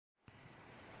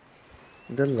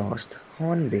The Lost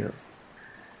Hornbill.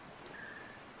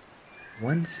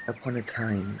 Once upon a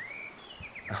time,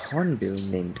 a hornbill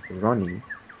named Ronnie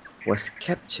was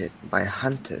captured by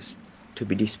hunters to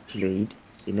be displayed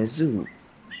in a zoo.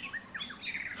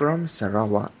 From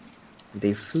Sarawak,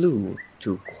 they flew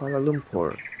to Kuala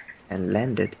Lumpur and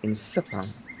landed in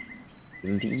Sepang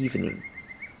in the evening.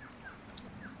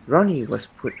 Ronnie was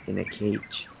put in a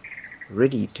cage,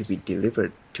 ready to be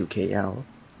delivered to KL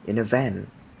in a van.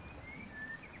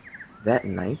 That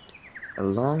night,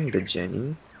 along the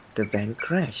journey, the van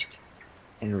crashed,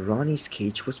 and Ronnie's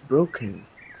cage was broken.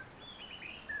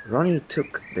 Ronnie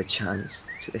took the chance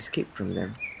to escape from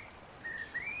them.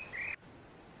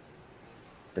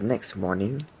 The next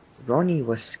morning, Ronnie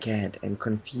was scared and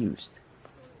confused.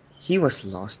 He was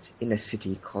lost in a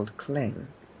city called Klang.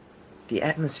 The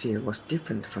atmosphere was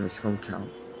different from his hometown.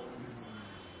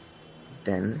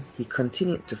 Then he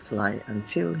continued to fly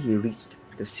until he reached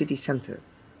the city center,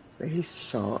 where he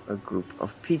saw a group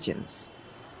of pigeons.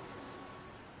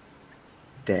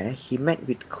 There he met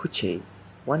with Kuche,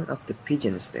 one of the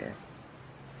pigeons there.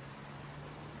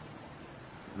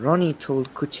 Ronnie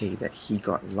told Kuche that he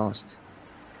got lost,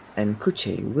 and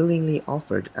Kuche willingly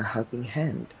offered a helping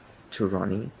hand to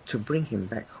Ronnie to bring him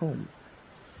back home.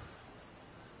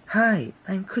 "Hi,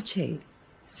 I'm Kuche,"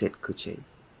 said Kuche.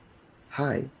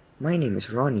 "Hi, my name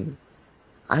is Ronnie.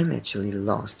 I'm actually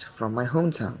lost from my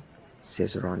hometown,"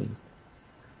 says Ronnie.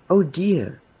 "Oh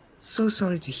dear, so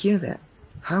sorry to hear that.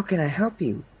 How can I help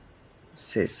you?"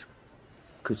 says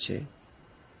Kuche.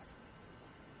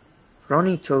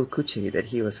 Ronnie told Kuche that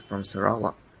he was from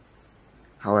Sarawak.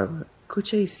 However,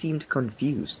 Kuche seemed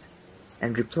confused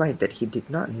and replied that he did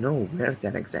not know where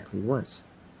that exactly was.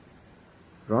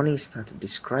 Ronnie started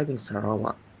describing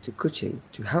Sarawak to Kuche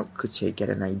to help Kuche get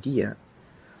an idea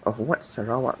of what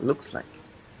Sarawak looks like,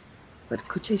 but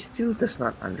Kuche still does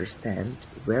not understand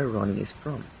where Ronnie is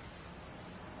from.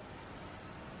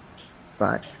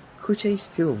 But Kuche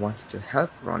still wanted to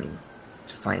help Ronnie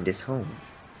to find his home.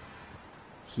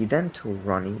 He then told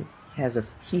Ronnie he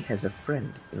has a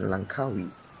friend in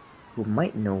Langkawi who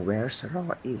might know where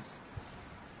Sarawak is.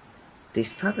 They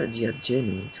started their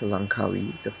journey to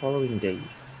Langkawi the following day.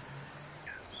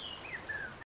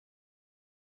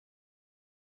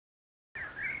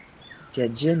 Their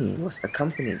journey was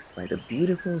accompanied by the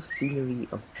beautiful scenery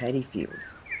of paddy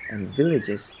fields and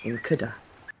villages in Kedah.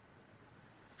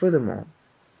 Furthermore,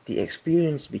 the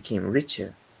experience became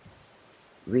richer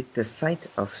with the sight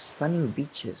of stunning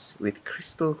beaches with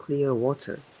crystal clear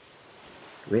water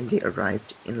when they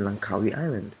arrived in Langkawi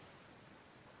Island.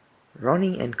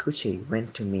 Ronnie and Kuche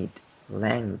went to meet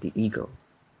Lang the eagle.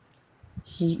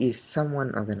 He is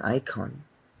somewhat of an icon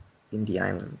in the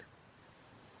island.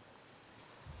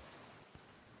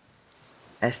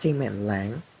 As they met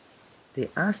Lang, they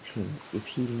asked him if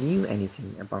he knew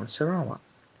anything about Sarawak,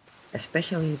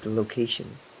 especially the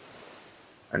location.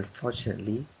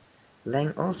 Unfortunately,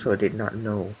 Lang also did not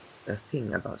know a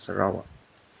thing about Sarawak.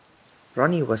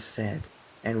 Ronnie was sad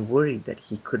and worried that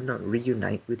he could not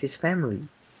reunite with his family.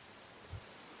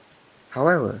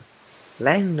 However,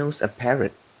 Lang knows a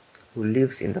parrot who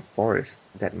lives in the forest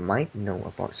that might know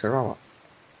about Sarawak.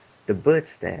 The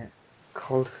birds there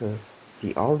called her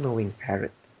the all-knowing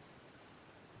parrot.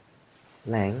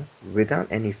 Lang,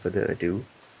 without any further ado,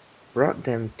 brought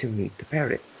them to meet the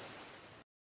parrot.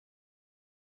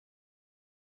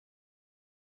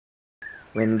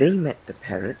 When they met the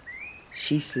parrot,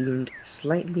 she seemed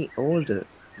slightly older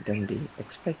than they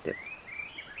expected.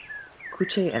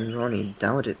 Kuche and Ronnie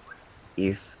doubted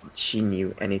if she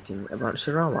knew anything about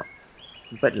Sarawak,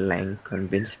 but Lang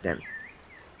convinced them.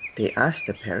 They asked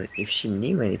the parrot if she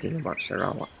knew anything about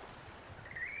Sarawak.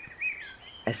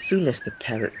 As soon as the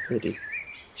parrot heard it,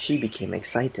 she became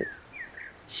excited.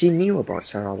 She knew about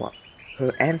Sarawak.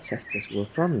 Her ancestors were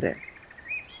from there.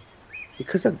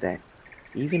 Because of that,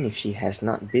 even if she has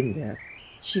not been there,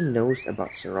 she knows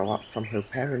about Sarawak from her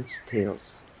parents'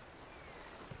 tales.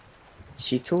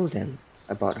 She told them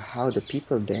about how the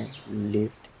people there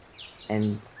lived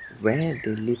and where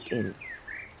they lived in.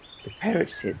 The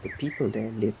parrot said the people there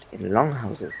lived in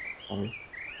longhouses or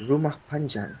rumah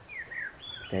panjang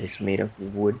that is made of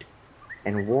wood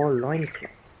and wore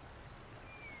loincloth.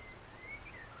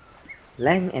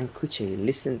 Lang and Kuche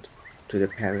listened to the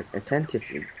parrot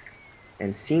attentively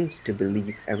and seemed to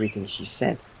believe everything she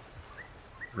said.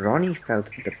 Ronnie felt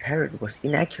the parrot was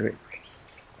inaccurate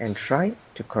and tried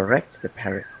to correct the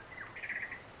parrot.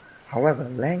 However,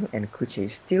 Lang and Kuche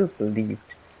still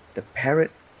believed the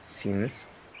parrot since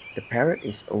the parrot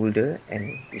is older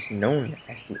and is known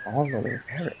as the all-knowing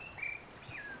parrot.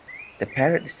 The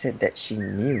parrot said that she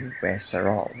knew where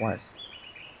Sarawak was.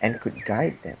 and could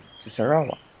guide them to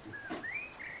Sarawak.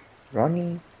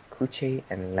 Ronnie, Kuche,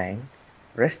 and Lang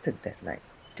rested that night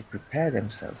to prepare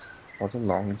themselves for the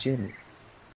long journey.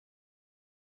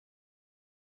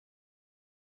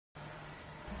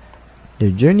 The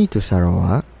journey to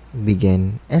Sarawak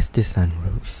began as the sun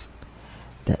rose.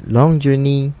 That long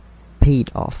journey paid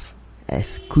off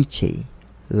as Kuche,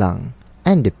 Lang,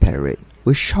 and the parrot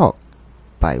were shocked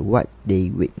by what they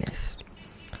witnessed.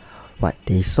 What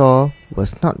they saw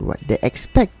was not what they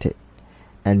expected,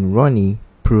 and Ronnie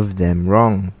proved them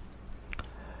wrong.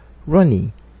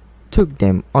 Ronnie took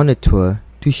them on a tour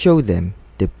to show them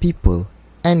the people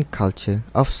and culture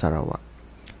of Sarawak.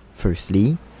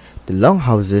 Firstly, the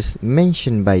longhouses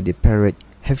mentioned by the parrot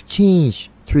have changed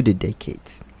through the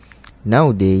decades.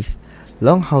 Nowadays,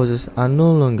 longhouses are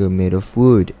no longer made of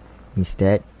wood.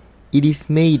 Instead, it is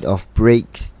made of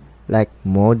bricks like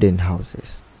modern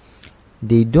houses.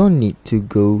 They don't need to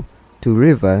go to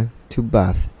river to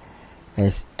bath,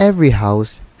 as every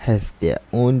house has their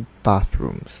own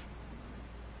bathrooms.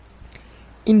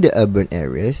 In the urban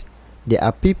areas, there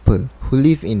are people who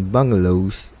live in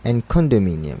bungalows and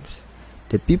condominiums.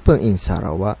 The people in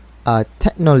Sarawak are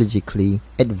technologically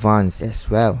advanced as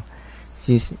well,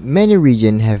 since many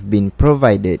regions have been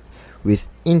provided with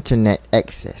internet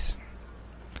access.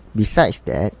 Besides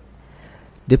that,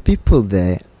 the people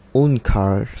there own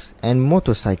cars and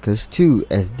motorcycles too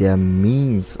as their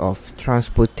means of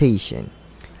transportation.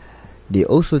 They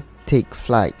also take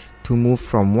flights to move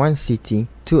from one city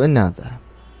to another.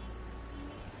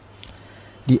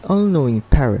 The all-knowing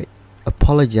parrot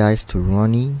apologized to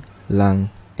Ronnie,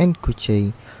 Lang, and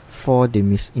Kuche for the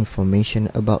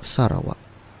misinformation about Sarawak.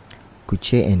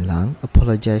 Kuche and Lang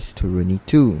apologized to Ronnie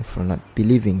too for not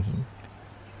believing him.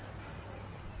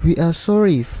 "We are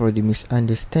sorry for the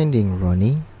misunderstanding,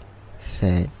 Ronnie,"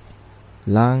 said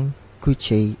Lang,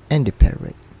 Kuche, and the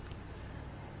parrot.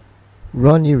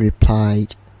 Ronnie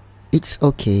replied, "It's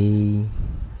okay."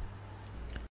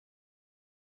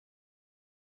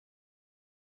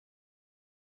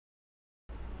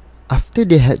 After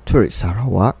they had toured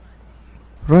Sarawak,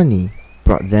 Ronnie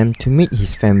brought them to meet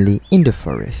his family in the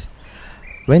forest.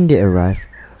 When they arrived,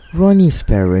 Ronnie's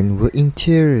parents were in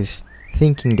tears,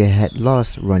 thinking they had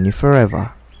lost Ronnie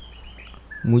forever.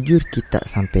 "Mujur kita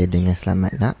sampai dengan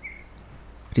selamat, nak.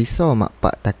 Risau mak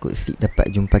pak takut si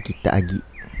dapat jumpa kita lagi."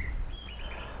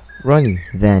 Ronnie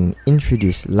then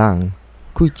introduced Lang,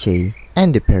 Kuche,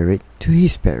 and the parrot to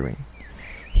his parents.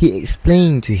 He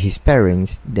explained to his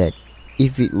parents that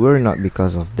if it were not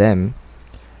because of them,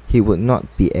 he would not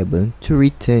be able to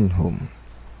return home.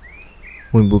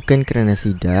 "Mun bukan kerana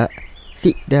Sidak,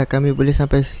 dah kami boleh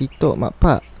sampai situ mak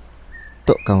pak.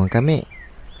 Tok kawan kami."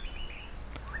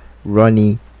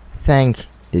 Ronnie thanked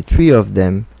the three of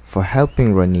them for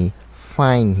helping Ronnie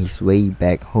find his way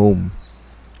back home.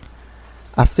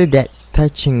 After that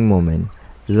touching moment,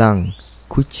 Lang,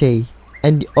 Kuche,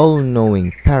 and the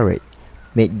all-knowing parrot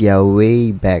made their way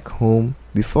back home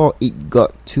before it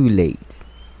got too late.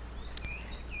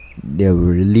 They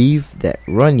were relieved that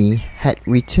Ronnie had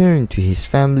returned to his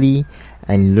family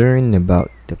and learned about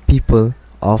the people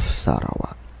of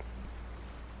Sarawak.